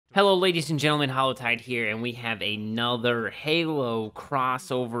Hello, ladies and gentlemen, Hollowtide here, and we have another Halo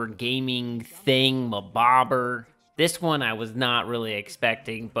crossover gaming thing, mabobber. This one I was not really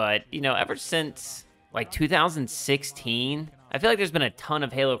expecting, but, ever since, 2016, I feel like there's been a ton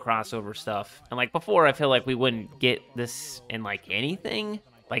of Halo crossover stuff. And, before, I feel like we wouldn't get this in, anything.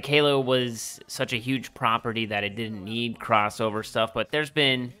 Halo was such a huge property that it didn't need crossover stuff, but there's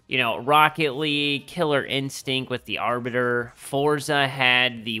been, Rocket League, Killer Instinct with the Arbiter, Forza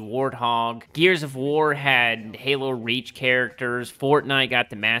had the Warthog, Gears of War had Halo Reach characters, Fortnite got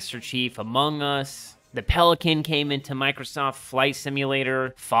the Master Chief, Among Us, the Pelican came into Microsoft Flight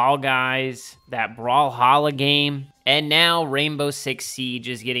Simulator, Fall Guys, that Brawlhalla game, and now Rainbow Six Siege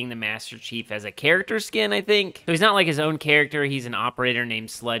is getting the Master Chief as a character skin, I think. So he's not like his own character, he's an operator named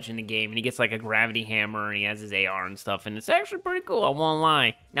Sledge in the game, and he gets like a gravity hammer, and he has his AR and stuff, and it's actually pretty cool, I won't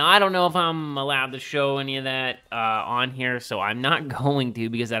lie. Now, I don't know if I'm allowed to show any of that on here, so I'm not going to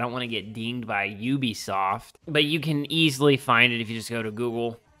because I don't want to get dinged by Ubisoft, but you can easily find it if you just go to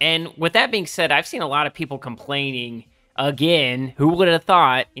Google. And with that being said, I've seen a lot of people complaining, again, who would have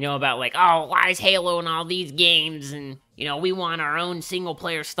thought, about oh, why is Halo in all these games? And, we want our own single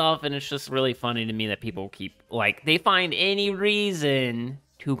player stuff. And it's just really funny to me that people keep, they find any reason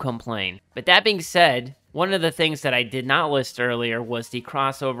to complain. But that being said, one of the things that I did not list earlier was the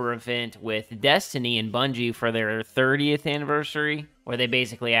crossover event with Destiny and Bungie for their 30th anniversary, where they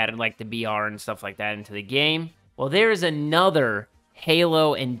basically added, the BR and stuff like that into the game. Well, there is another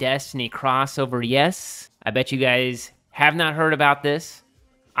Halo and Destiny crossover. Yes, I bet you guys have not heard about this.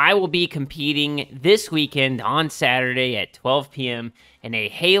 I will be competing this weekend on Saturday at 12 p.m. in a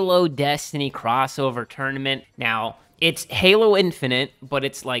Halo Destiny crossover tournament. Now, it's Halo Infinite, but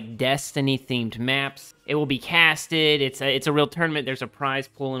it's Destiny-themed maps. It will be casted. It's a real tournament. There's a prize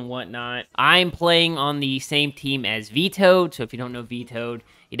pool and whatnot. I'm playing on the same team as Vetoad, so if you don't know Vetoad,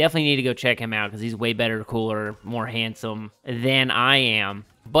 you definitely need to go check him out because he's way better, cooler, more handsome than I am.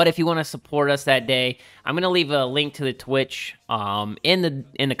 But if you want to support us that day, I'm going to leave a link to the Twitch in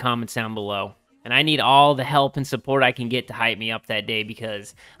the comments down below. And I need all the help and support I can get to hype me up that day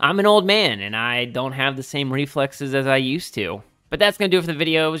because I'm an old man and I don't have the same reflexes as I used to. But that's going to do it for the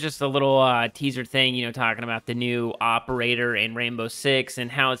video. It was just a little teaser thing, talking about the new operator in Rainbow Six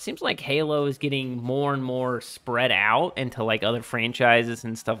and how it seems like Halo is getting more and more spread out into other franchises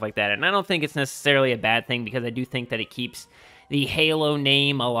and stuff like that. And I don't think it's necessarily a bad thing because I do think that it keeps the Halo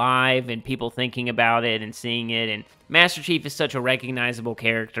name alive and people thinking about it and seeing it. And Master Chief is such a recognizable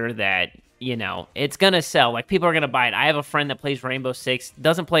character that, it's going to sell. People are going to buy it. I have a friend that plays Rainbow Six,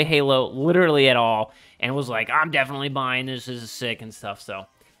 doesn't play Halo literally at all, and was like, I'm definitely buying this. This is sick and stuff. So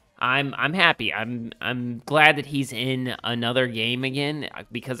I'm happy. I'm glad that he's in another game again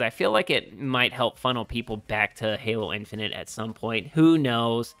because I feel like it might help funnel people back to Halo Infinite at some point. Who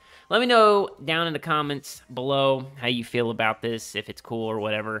knows? Let me know down in the comments below how you feel about this, if it's cool or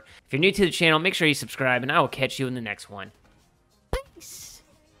whatever. If you're new to the channel, make sure you subscribe, and I will catch you in the next one.